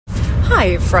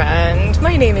Hi, friend.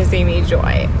 My name is Amy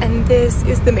Joy, and this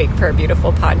is the Make Prayer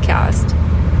Beautiful podcast.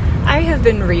 I have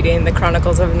been reading the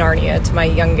Chronicles of Narnia to my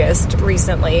youngest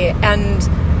recently, and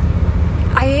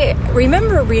I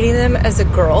remember reading them as a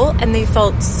girl, and they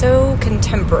felt so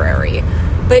contemporary.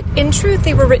 But in truth,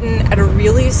 they were written at a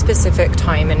really specific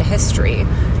time in history.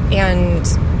 And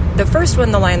the first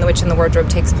one, The Lion, the Witch, and the Wardrobe,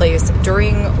 takes place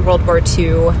during World War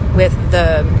II with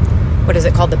the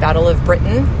Battle of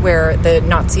Britain, where the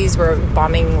Nazis were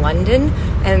bombing London,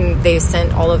 and they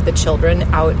sent all of the children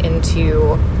out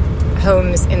into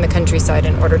homes in the countryside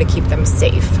in order to keep them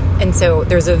safe. And so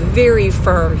there's a very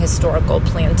firm historical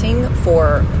planting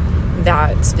for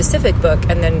that specific book,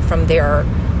 and then from there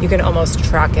you can almost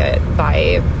track it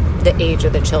by the age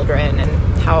of the children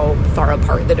and how far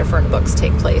apart the different books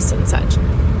take place and such.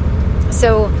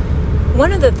 So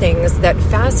one of the things that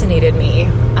fascinated me,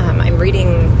 I'm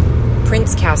reading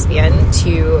Prince Caspian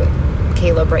to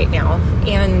Caleb right now,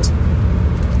 and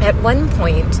at one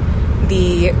point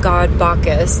the god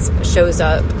Bacchus shows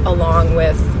up along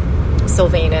with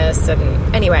Sylvanus,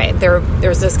 and anyway,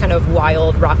 there's this kind of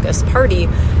wild raucous party,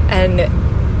 and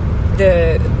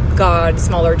the god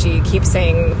smaller g keeps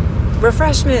saying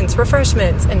refreshments,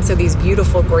 and so these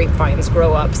beautiful grapevines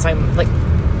grow up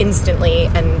instantly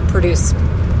and produce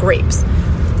grapes.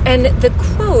 And the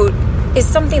quote is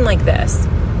something like this: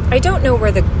 I don't know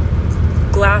where the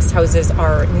glass houses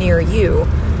are near you,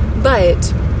 but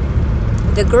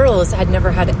the girls had never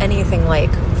had anything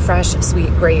like fresh, sweet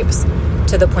grapes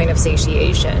to the point of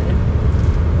satiation.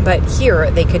 But here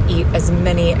they could eat as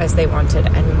many as they wanted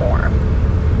and more.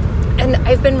 And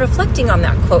I've been reflecting on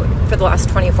that quote for the last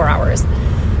 24 hours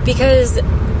because,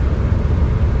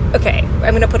 okay,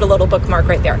 I'm going to put a little bookmark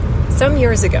right there. Some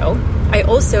years ago, I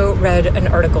also read an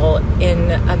article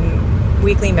in a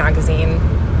weekly magazine,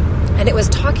 and it was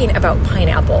talking about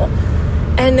pineapple.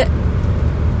 And,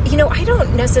 I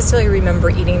don't necessarily remember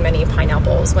eating many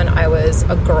pineapples when I was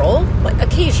a girl. Like,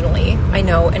 occasionally, I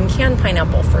know, and canned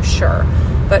pineapple for sure.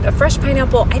 But a fresh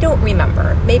pineapple, I don't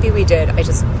remember. Maybe we did. I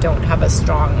just don't have a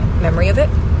strong memory of it.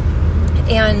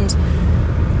 And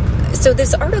so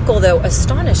this article, though,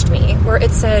 astonished me, where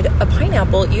it said a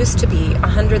pineapple used to be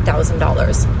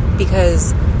 $100,000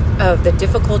 because of the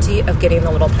difficulty of getting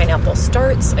the little pineapple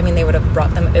starts. I mean, they would have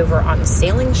brought them over on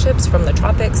sailing ships from the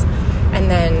tropics. And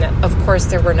then, of course,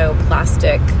 there were no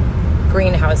plastic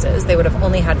greenhouses. They would have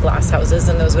only had glass houses,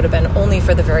 and those would have been only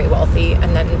for the very wealthy.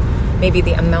 And then maybe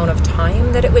the amount of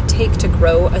time that it would take to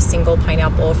grow a single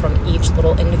pineapple from each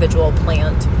little individual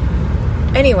plant.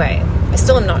 Anyway, I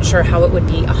still am not sure how it would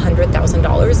be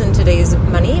 $100,000 in today's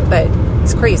money, but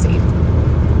it's crazy.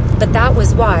 But that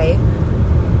was why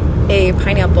a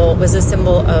pineapple was a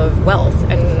symbol of wealth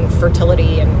and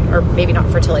fertility, or maybe not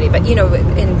fertility, but,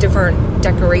 in different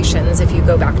decorations. If you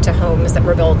go back to homes that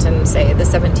were built in, say, the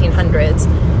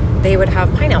 1700s, they would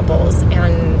have pineapples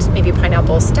and maybe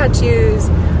pineapple statues.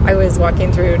 I was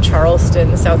walking through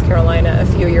Charleston, South Carolina a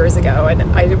few years ago, and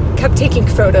I kept taking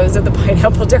photos of the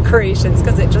pineapple decorations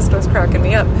because it just was cracking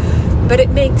me up. But it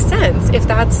makes sense. If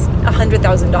that's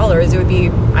 $100,000, it would be,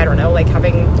 I don't know, like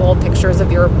having little pictures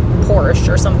of your Porsche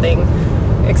or something,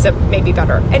 except maybe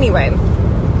better. Anyway,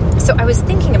 so I was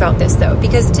thinking about this, though,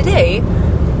 because today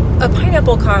a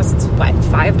pineapple costs,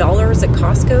 $5 at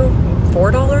Costco?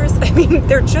 $4? I mean,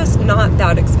 they're just not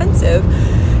that expensive.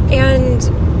 And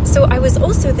so I was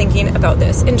also thinking about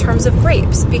this in terms of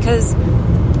grapes, because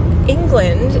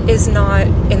England is not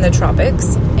in the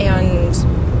tropics, and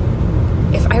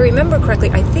if I remember correctly,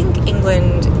 I think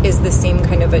England is the same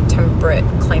kind of a temperate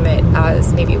climate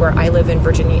as maybe where I live in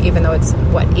Virginia, even though it's,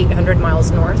 800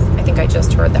 miles north? I think I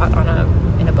just heard that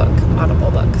in a book,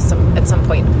 Audible book, at some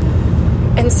point.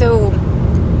 And so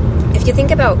if you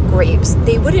think about grapes,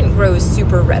 they wouldn't grow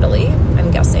super readily,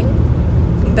 I'm guessing.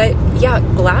 But yeah,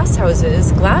 glass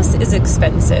is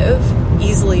expensive,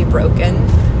 easily broken,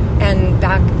 and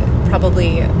back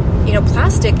probably,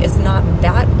 plastic is not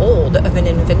that old of an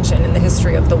invention in the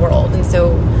history of the world. And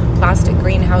so plastic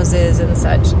greenhouses and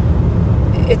such,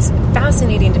 it's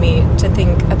fascinating to me to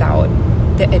think about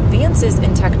the advances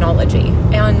in technology.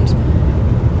 And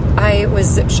I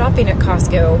was shopping at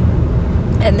Costco,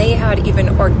 and they had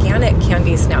even organic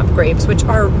candy snap grapes, which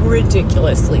are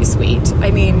ridiculously sweet. I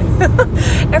mean,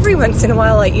 every once in a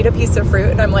while I eat a piece of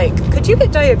fruit and I'm like, could you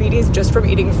get diabetes just from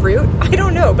eating fruit? I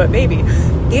don't know, but maybe.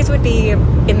 These would be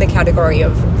in the category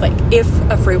of, if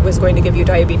a fruit was going to give you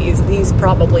diabetes, these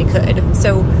probably could.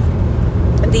 So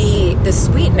the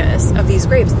sweetness of these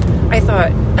grapes, I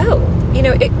thought,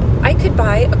 I could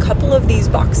buy a couple of these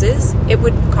boxes. It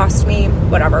would cost me,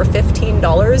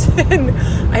 $15. And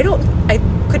I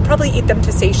could probably eat them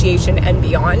to satiation and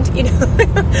beyond.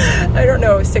 I don't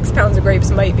know, 6 pounds of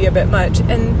grapes might be a bit much.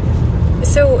 And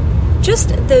so just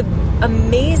the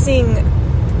amazing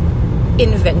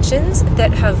inventions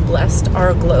that have blessed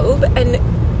our globe. And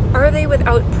are they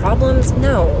without problems?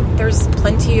 No, there's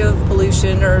plenty of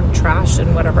pollution or trash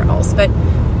and whatever else. But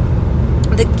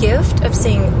the gift of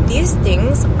saying these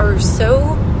things are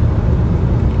so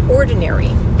ordinary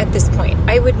at this point.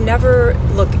 I would never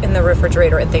look in the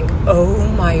refrigerator and think, oh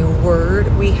my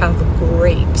word, we have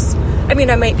grapes. I mean,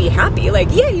 I might be happy,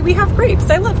 like, yay, we have grapes.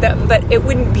 I love them. But it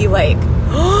wouldn't be like,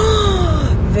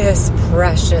 oh, this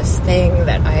precious thing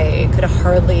that I could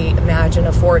hardly imagine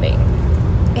affording.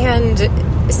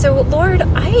 And so, Lord,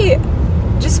 I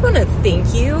just want to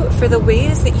thank you for the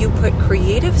ways that you put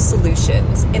creative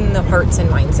solutions in the hearts and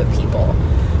minds of people.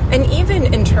 And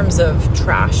even in terms of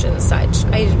trash and such,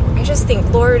 I just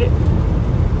think, Lord,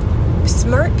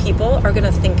 smart people are going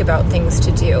to think about things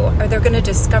to do, or they're going to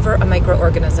discover a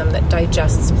microorganism that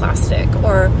digests plastic,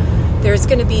 or there's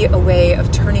going to be a way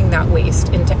of turning that waste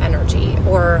into energy,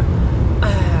 or,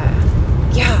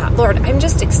 Lord, I'm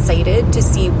just excited to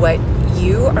see what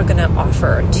you are going to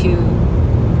offer to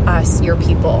us, your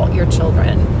people, your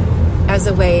children, as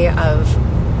a way of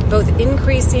both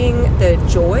increasing the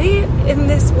joy in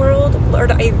this world.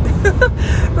 Lord, I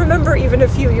remember even a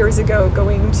few years ago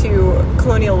going to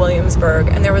Colonial Williamsburg,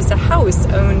 and there was a house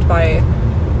owned by,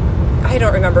 I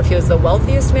don't remember if he was the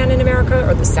wealthiest man in America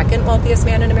or the second wealthiest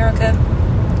man in America,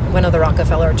 one of the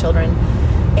Rockefeller children.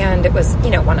 And it was,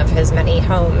 one of his many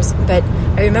homes. But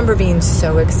I remember being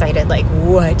so excited, like,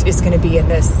 what is going to be in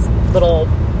this little,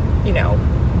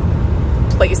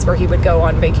 place where he would go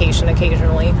on vacation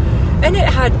occasionally. And it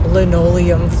had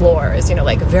linoleum floors,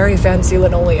 like very fancy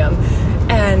linoleum.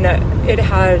 And it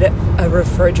had a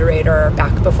refrigerator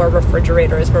back before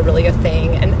refrigerators were really a thing.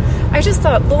 And I just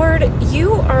thought, Lord,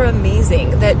 you are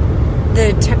amazing that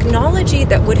the technology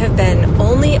that would have been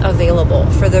only available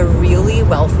for the really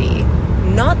wealthy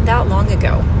not that long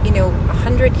ago,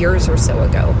 100 years or so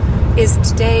ago, is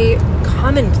today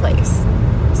commonplace.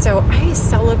 So I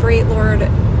celebrate, Lord,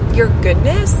 your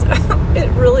goodness. It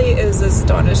really is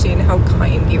astonishing how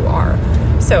kind you are.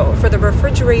 So for the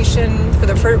refrigeration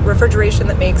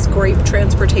that makes grape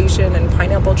transportation and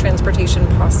pineapple transportation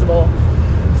possible,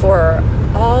 for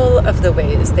all of the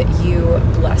ways that you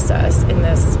bless us in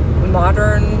this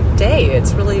modern day,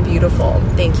 it's really beautiful.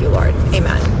 Thank you, Lord.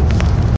 Amen.